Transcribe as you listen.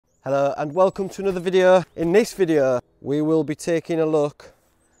Hello and welcome to another video. In this video we will be taking a look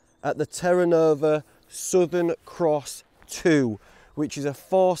at the Terranova Southern Cross 2, which is a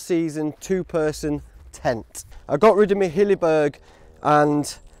 4-season 2-person tent. I got rid of my Hillyberg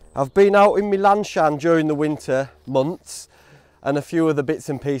and I've been out in my Lanshan during the winter months and a few other bits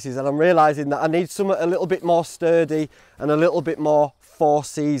and pieces, and I'm realising that I need something a little bit more sturdy and a little bit more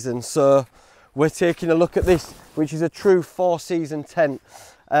 4-season. So we're taking a look at this, which is a true 4-season tent.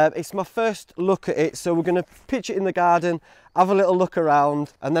 It's my first look at it, so we're going to pitch it in the garden, have a little look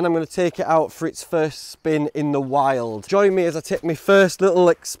around, and then I'm going to take it out for its first spin in the wild. Join me as I take my first little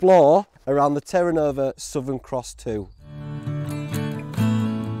explore around the Terranova Southern Cross 2.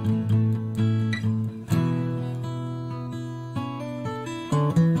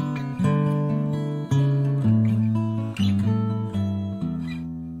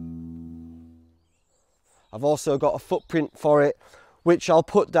 I've also got a footprint for it, which I'll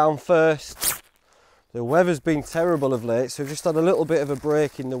put down first. The weather's been terrible of late, so we've just had a little bit of a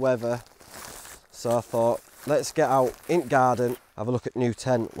break in the weather. So I thought, let's get out in garden, have a look at new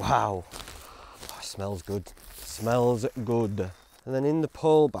tent. Wow, oh, it smells good, smells good. And then in the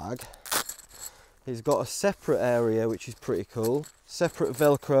pole bag, he's got a separate area, which is pretty cool. Separate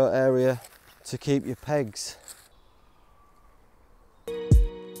Velcro area to keep your pegs.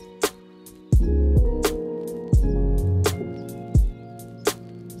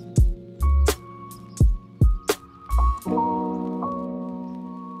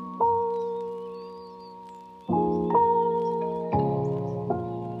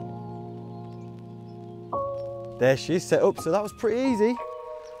 There she is set up, so that was pretty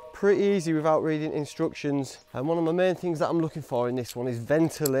easy without reading instructions. And one of my main things that I'm looking for in this one is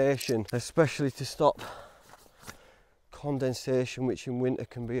ventilation, especially to stop condensation, which in winter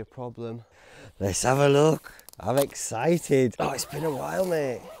can be a problem. Let's have a look. I'm excited. Oh, it's been a while,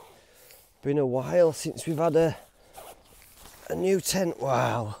 mate. Been a while since we've had a new tent.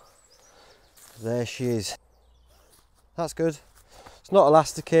 Wow. There she is. That's good. It's not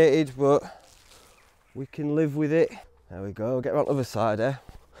elasticated, but we can live with it. There we go, get around the other side there.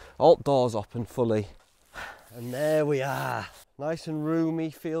 All doors open fully. And there we are. Nice and roomy,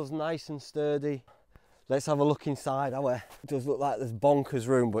 feels nice and sturdy. Let's have a look inside. It does look like this bonkers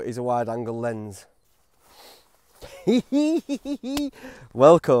room, but it's a wide angle lens.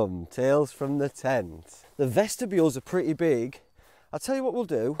 Welcome, Tales from the Tent. The vestibules are pretty big. I'll tell you what we'll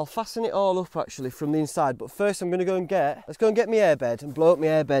do. I'll fasten it all up actually from the inside, but first I'm gonna go and let's go and get my airbed and blow up my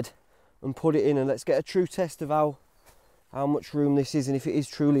airbed and put it in, and let's get a true test of how much room this is and if it is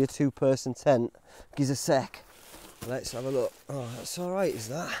truly a 2-person tent. Give us a sec. Let's have a look. Oh, that's all right, is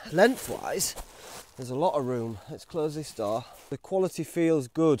that? Lengthwise, there's a lot of room. Let's close this door. The quality feels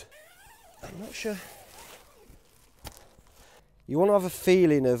good. I'm not sure. You want to have a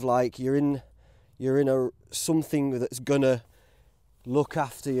feeling of like you're in something that's gonna look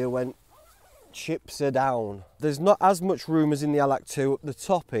after you when chips are down. There's not as much room as in the Alac 2 up the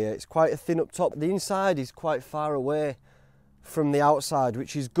top here. It's quite a thin up top. The inside is quite far away from the outside,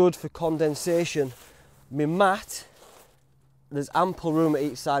 which is good for condensation. My mat, there's ample room at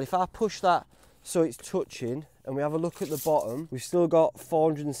each side. If I push that so it's touching and we have a look at the bottom, we've still got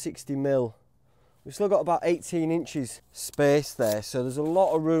 460 mil. We've still got about 18 inches space there, so there's a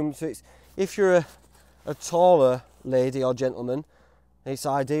lot of room. So it's, if you're a taller lady or gentleman, it's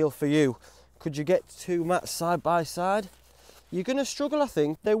ideal for you. Could you get 2 mats side by side? You're going to struggle, I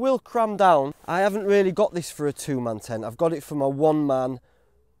think. They will cram down. I haven't really got this for a 2-man tent. I've got it for my 1-man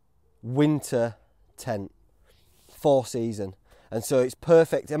winter tent, 4-season. And so it's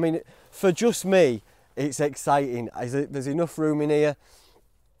perfect. I mean, for just me, it's exciting. There's enough room in here.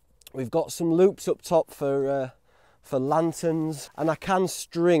 We've got some loops up top for lanterns. And I can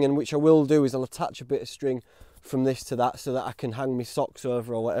string, and which I will do, is I'll attach a bit of string from this to that so that I can hang my socks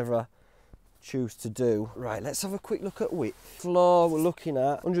over or whatever choose to do. Right, let's have a quick look at width. Floor, we're looking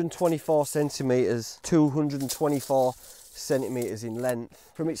at 124 centimetres, 224 centimetres in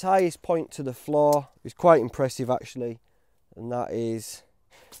length. From its highest point to the floor, it's quite impressive actually, and that is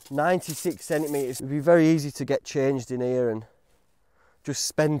 96 centimetres. It would be very easy to get changed in here and just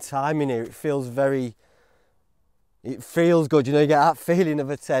spend time in here. It feels good, you know, you get that feeling of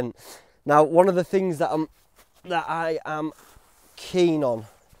a tent. Now, one of the things that I am keen on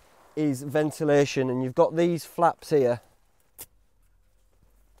is ventilation, and you've got these flaps here.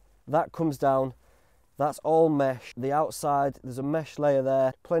 That comes down, that's all mesh. The outside, there's a mesh layer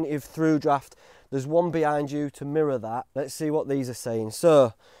there, plenty of through draft. There's one behind you to mirror that. Let's see what these are saying.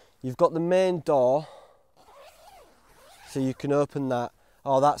 So, you've got the main door, so you can open that.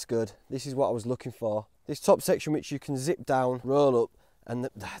 Oh, that's good. This is what I was looking for. This top section, which you can zip down, roll up, and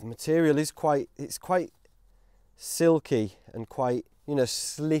the material is quite silky and quite, you know,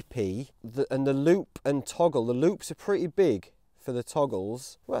 slippy. And the loop and toggle, the loops are pretty big for the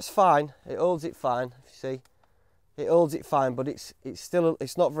toggles. Well, that's fine, it holds it fine, you see. It holds it fine, but it's still,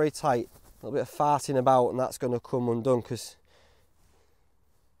 it's not very tight. A little bit of farting about and that's going to come undone, because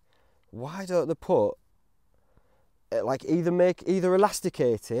why don't they put, like, either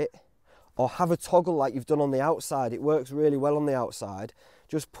elasticate it or have a toggle like you've done on the outside. It works really well on the outside.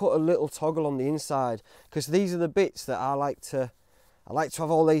 Just put a little toggle on the inside, because these are the bits that I like to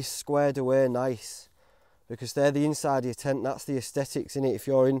have all these squared away nice, because they're the inside of your tent. That's the aesthetics in it.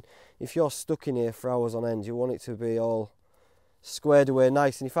 If you're stuck in here for hours on end, you want it to be all squared away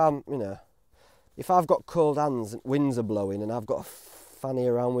nice. And if I've got cold hands and winds are blowing and I've got to fanny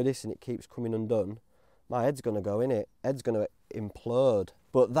around with this and it keeps coming undone, my head's going to go in it. Head's going to implode.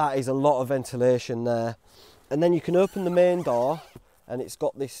 But that is a lot of ventilation there. And then you can open the main door, and it's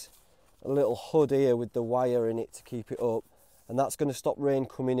got this little hood here with the wire in it to keep it up, and that's going to stop rain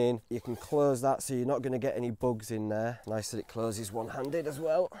coming in. You can close that so you're not going to get any bugs in there. Nice that it closes one-handed as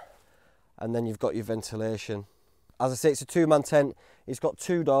well. And then you've got your ventilation. As I say, it's a two-man tent. It's got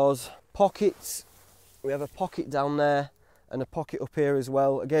two doors, pockets. We have a pocket down there and a pocket up here as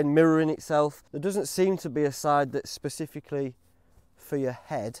well. Again, mirroring itself. There doesn't seem to be a side that's specifically for your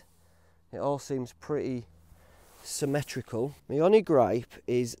head. It all seems pretty symmetrical. My only gripe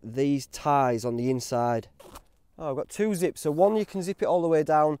is these ties on the inside. Oh, I've got two zips, so one you can zip it all the way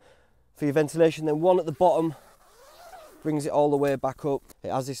down for your ventilation, then one at the bottom brings it all the way back up.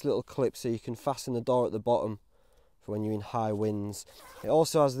 It has this little clip so you can fasten the door at the bottom for when you're in high winds. It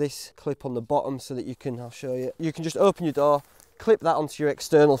also has this clip on the bottom so that you can, I'll show you, you can just open your door, clip that onto your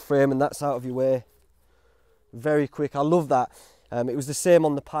external frame, and that's out of your way. Very quick, I love that. It was the same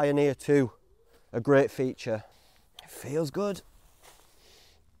on the Pioneer too, a great feature. It feels good.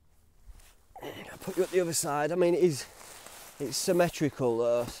 I'll put you at the other side. I mean, it's symmetrical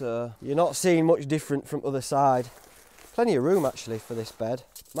though, so you're not seeing much different from other side. Plenty of room actually for this bed.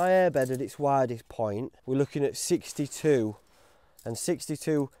 My airbed at its widest point, we're looking at 62 and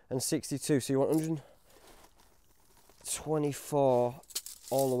 62 and 62, so you want 124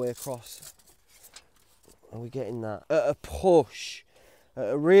 all the way across. Are we getting that? At a push, at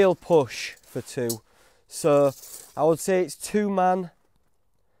a real push for two. So I would say it's two-man.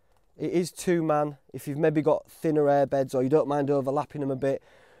 It is two-man if you've maybe got thinner airbeds or you don't mind overlapping them a bit.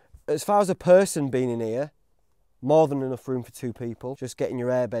 As far as a person being in here, more than enough room for two people, just getting your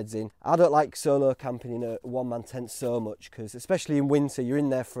airbeds in. I don't like solo camping in a one-man tent so much, because especially in winter, you're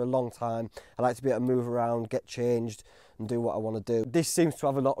in there for a long time. I like to be able to move around, get changed and do what I want to do. This seems to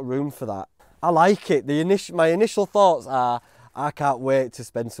have a lot of room for that. I like it. My initial thoughts are, I can't wait to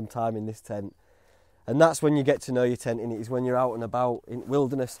spend some time in this tent. And that's when you get to know your tent in it, is when you're out and about in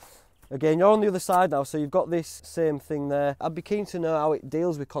wilderness. Again, you're on the other side now, so you've got this same thing there. I'd be keen to know how it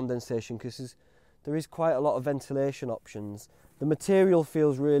deals with condensation, because there is quite a lot of ventilation options. The material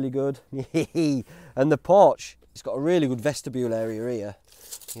feels really good. And the porch, it's got a really good vestibule area here.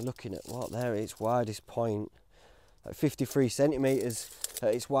 You're looking at what there is, widest point, like 53 centimetres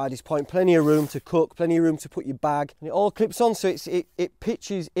at its widest point. Plenty of room to cook, plenty of room to put your bag. And it all clips on, so it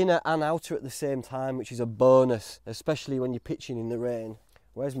pitches inner and outer at the same time, which is a bonus, especially when you're pitching in the rain.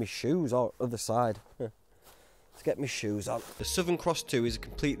 Where's my shoes? Oh, other side. Let's get my shoes on. The Southern Cross 2 is a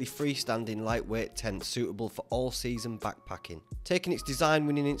completely freestanding lightweight tent suitable for all-season backpacking, taking its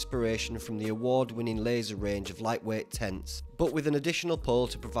design-winning inspiration from the award-winning Laser range of lightweight tents, but with an additional pole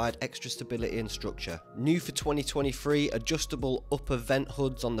to provide extra stability and structure. New for 2023, adjustable upper vent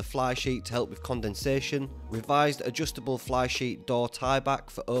hoods on the fly sheet to help with condensation, revised adjustable fly sheet door tieback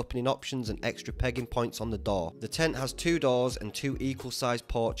for opening options and extra pegging points on the door. The tent has two doors and two equal-sized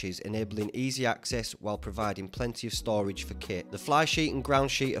porches, enabling easy access while providing plenty of storage for kit. The fly sheet and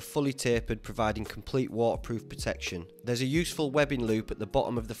ground sheet are fully tapered, providing complete waterproof protection. There's a useful webbing loop at the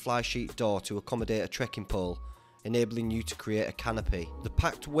bottom of the fly sheet door to accommodate a trekking pole, enabling you to create a canopy. The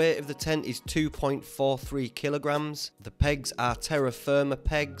packed weight of the tent is 2.43 kilograms. The pegs are Terra Firma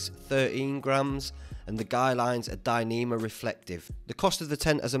pegs, 13 grams, and the guy lines are Dyneema reflective. The cost of the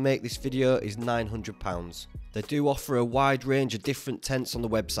tent as I make this video is £900. They do offer a wide range of different tents on the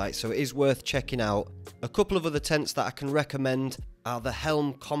website, so it is worth checking out. A couple of other tents that I can recommend are the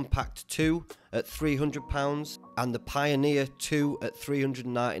Helm Compact 2 at £300 and the Pioneer 2 at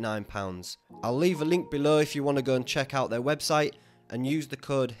 £399. I'll leave a link below if you want to go and check out their website, and use the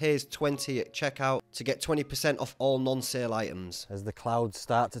code HAZE20 at checkout to get 20% off all non-sale items. As the clouds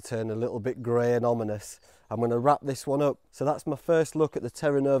start to turn a little bit grey and ominous, I'm going to wrap this one up. So that's my first look at the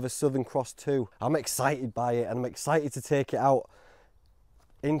Terranova Southern Cross 2. I'm excited by it, and I'm excited to take it out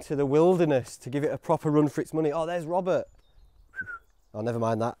into the wilderness to give it a proper run for its money. Oh, there's Robert. Oh, never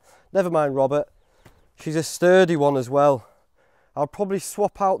mind that. Never mind Robert. She's a sturdy one as well. I'll probably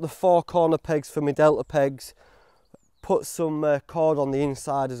swap out the 4 corner pegs for my delta pegs, put some cord on the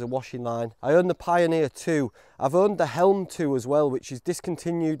inside as a washing line. I own the Pioneer 2. I've owned the Helm 2 as well, which is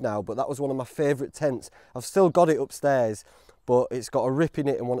discontinued now, but that was one of my favourite tents. I've still got it upstairs, but it's got a rip in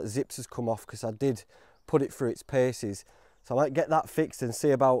it and one of the zips has come off because I did put it through its paces. So I might get that fixed and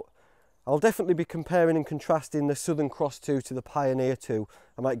see about... I'll definitely be comparing and contrasting the Southern Cross 2 to the Pioneer 2.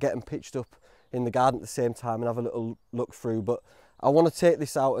 I might get them pitched up in the garden at the same time and have a little look through, but I want to take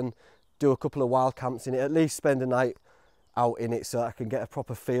this out and do a couple of wild camps in it, at least spend a night out in it so I can get a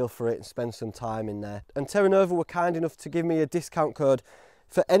proper feel for it and spend some time in there. And Terranova were kind enough to give me a discount code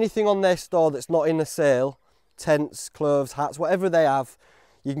for anything on their store that's not in a sale, tents, clothes, hats, whatever they have.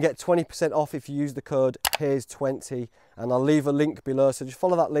 You can get 20% off if you use the code Haze20, and I'll leave a link below, so just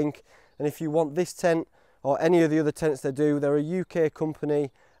follow that link. And if you want this tent or any of the other tents they do, they're a UK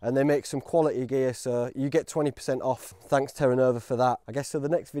company and they make some quality gear, so you get 20% off. Thanks Terranova for that. I guess so the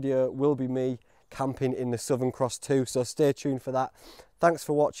next video will be me camping in the Southern Cross 2, so stay tuned for that. Thanks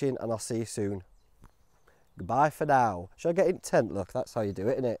for watching and I'll see you soon. Goodbye for now. Should I get in tent? Look, that's how you do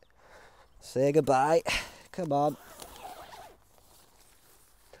it, isn't it? Say goodbye. Come on.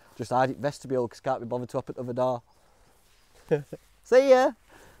 Just hide it vestibule because can't be bothered to open the door. See ya.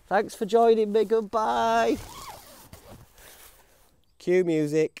 Thanks for joining me. Goodbye. Cue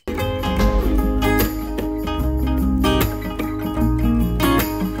music.